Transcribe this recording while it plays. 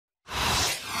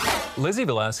Lizzie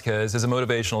Velasquez is a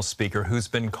motivational speaker who's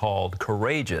been called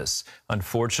courageous.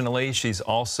 Unfortunately, she's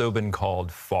also been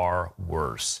called far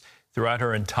worse. Throughout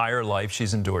her entire life,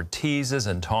 she's endured teases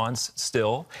and taunts.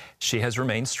 Still, she has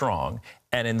remained strong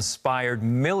and inspired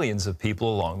millions of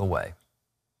people along the way.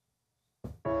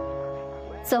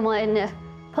 Someone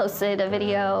posted a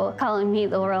video calling me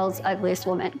the world's ugliest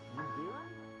woman.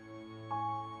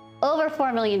 Over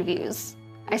 4 million views.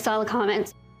 I saw the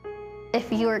comments. If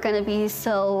you are going to be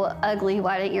so ugly,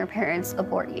 why didn't your parents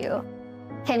abort you?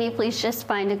 Can you please just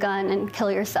find a gun and kill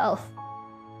yourself?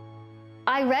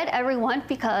 I read every one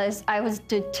because I was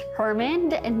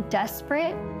determined and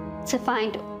desperate to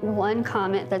find one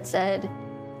comment that said,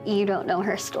 "You don't know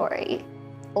her story,"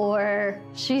 or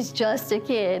 "She's just a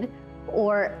kid,"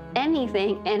 or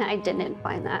anything, and I didn't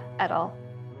find that at all.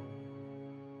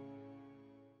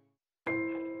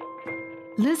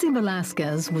 Lizzie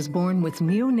Velasquez was born with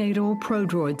neonatal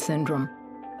prodroid syndrome,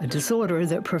 a disorder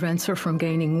that prevents her from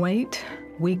gaining weight,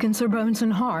 weakens her bones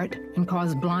and heart, and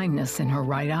causes blindness in her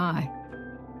right eye.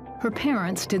 Her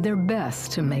parents did their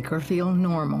best to make her feel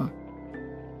normal.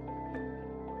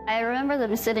 I remember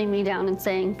them sitting me down and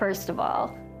saying, first of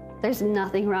all, there's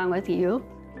nothing wrong with you.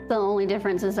 The only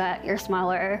difference is that you're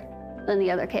smaller than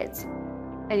the other kids,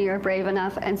 and you're brave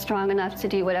enough and strong enough to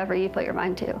do whatever you put your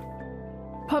mind to.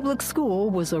 Public school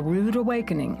was a rude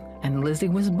awakening, and Lizzie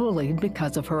was bullied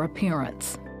because of her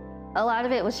appearance. A lot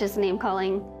of it was just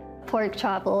name-calling, pork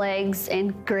chop legs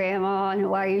and grandma, and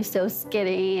why are you so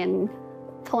skinny, and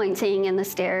pointing in the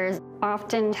stairs.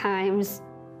 Oftentimes,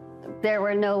 there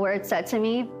were no words said to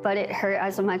me, but it hurt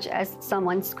as much as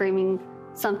someone screaming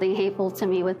something hateful to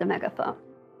me with a megaphone.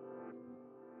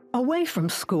 Away from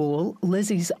school,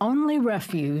 Lizzie's only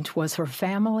refuge was her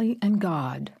family and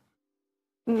God.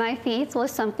 My faith was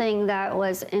something that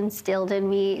was instilled in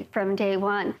me from day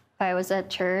one. If I was at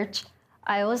church,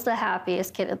 I was the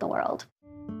happiest kid in the world.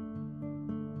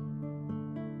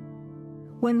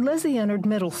 When Lizzie entered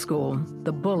middle school,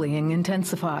 the bullying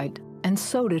intensified, and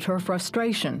so did her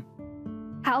frustration.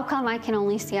 How come I can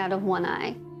only see out of one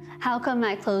eye? How come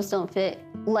my clothes don't fit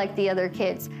like the other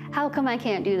kids? How come I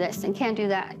can't do this and can't do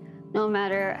that? No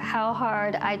matter how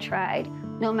hard I tried,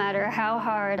 no matter how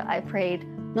hard I prayed,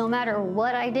 no matter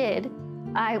what I did,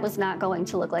 I was not going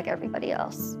to look like everybody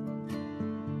else.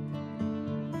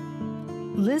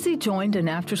 Lizzie joined an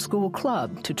after-school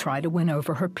club to try to win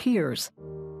over her peers.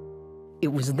 It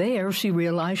was there she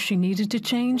realized she needed to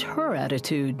change her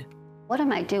attitude. What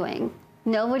am I doing?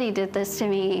 Nobody did this to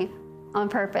me on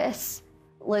purpose.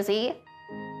 Lizzie,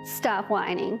 stop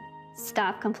whining.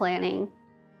 Stop complaining.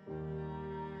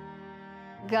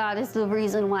 God is the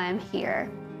reason why I'm here.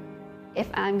 If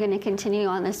I'm going to continue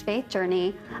on this faith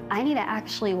journey, I need to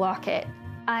actually walk it.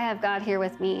 I have God here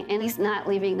with me, and He's not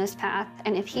leaving this path.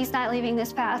 And if He's not leaving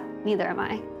this path, neither am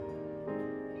I.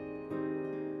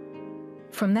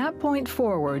 From that point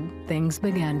forward, things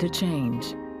began to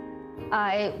change.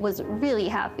 I was really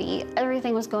happy.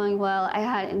 Everything was going well. I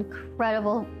had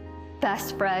incredible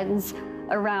best friends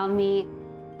around me.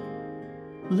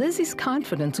 Lizzie's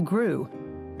confidence grew,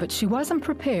 but she wasn't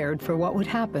prepared for what would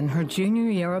happen her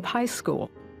junior year of high school.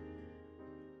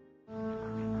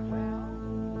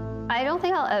 I don't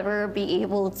think I'll ever be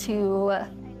able to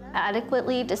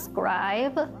adequately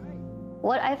describe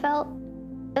what I felt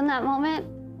in that moment.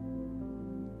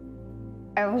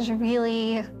 I was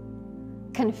really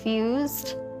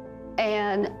confused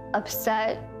and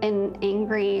upset and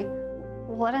angry.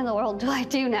 What in the world do I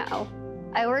do now?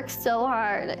 I worked so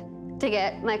hard to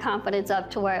get my confidence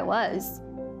up to where it was.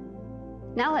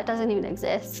 Now that doesn't even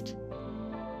exist.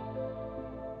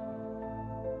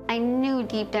 I knew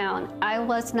deep down I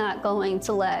was not going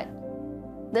to let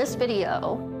this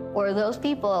video or those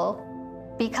people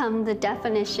become the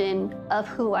definition of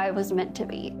who I was meant to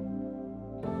be.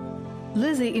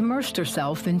 Lizzie immersed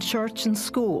herself in church and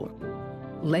school.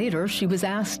 Later, she was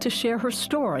asked to share her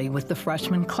story with the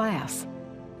freshman class.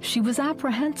 She was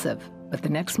apprehensive, but the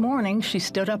next morning she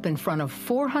stood up in front of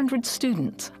 400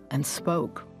 students and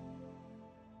spoke.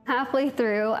 Halfway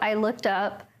through, I looked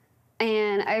up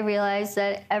and I realized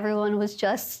that everyone was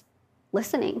just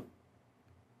listening.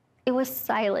 It was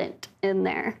silent in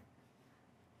there.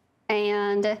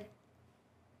 And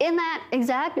in that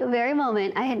exact very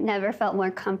moment, I had never felt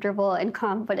more comfortable and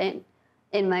confident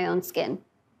in my own skin.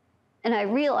 And I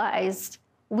realized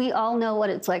we all know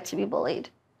what it's like to be bullied.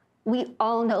 We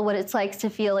all know what it's like to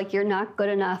feel like you're not good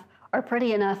enough or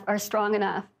pretty enough or strong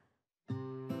enough.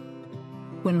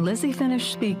 When Lizzie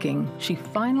finished speaking, she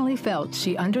finally felt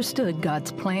she understood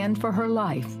God's plan for her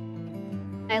life.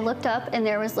 I looked up and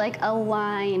there was like a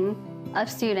line of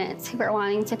students who were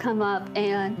wanting to come up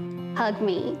and hug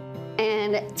me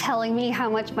and telling me how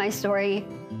much my story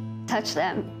touched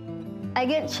them. I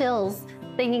get chills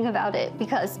thinking about it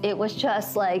because it was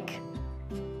just like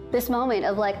this moment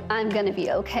of like, I'm gonna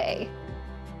be okay.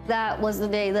 That was the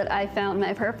day that I found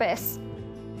my purpose.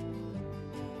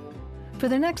 For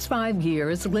the next 5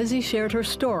 years, Lizzie shared her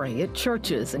story at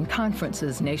churches and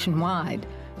conferences nationwide.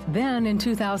 Then in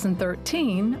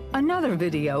 2013, another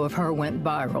video of her went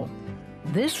viral.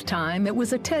 This time, it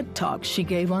was a TED Talk she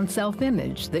gave on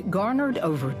self-image that garnered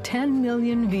over 10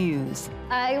 million views.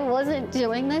 I wasn't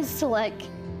doing this to like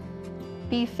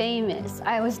be famous.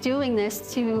 I was doing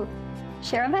this to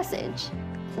share a message.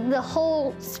 The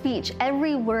whole speech,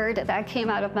 every word that came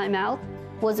out of my mouth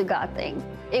was a God thing.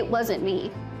 It wasn't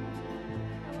me.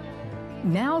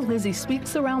 Now Lizzie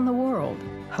speaks around the world,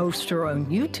 hosts her own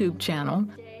YouTube channel,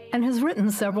 and has written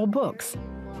several books.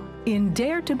 In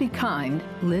Dare to Be Kind,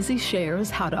 Lizzie shares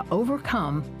how to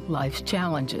overcome life's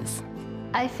challenges.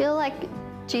 I feel like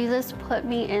Jesus put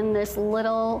me in this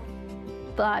little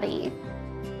body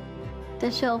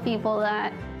to show people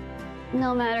that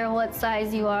no matter what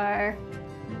size you are,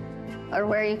 or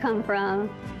where you come from,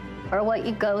 or what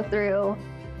you go through,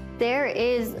 there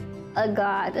is a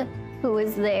God who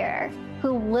is there,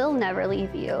 who will never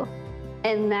leave you,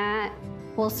 and that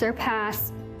will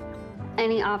surpass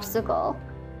any obstacle.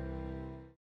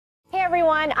 Hey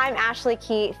everyone, I'm Ashley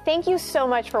Key. Thank you so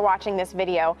much for watching this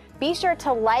video. Be sure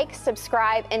to like,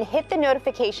 subscribe, and hit the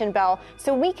notification bell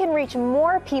so we can reach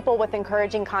more people with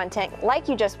encouraging content like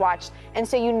you just watched, and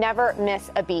so you never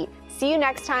miss a beat. See you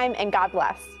next time, and God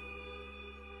bless.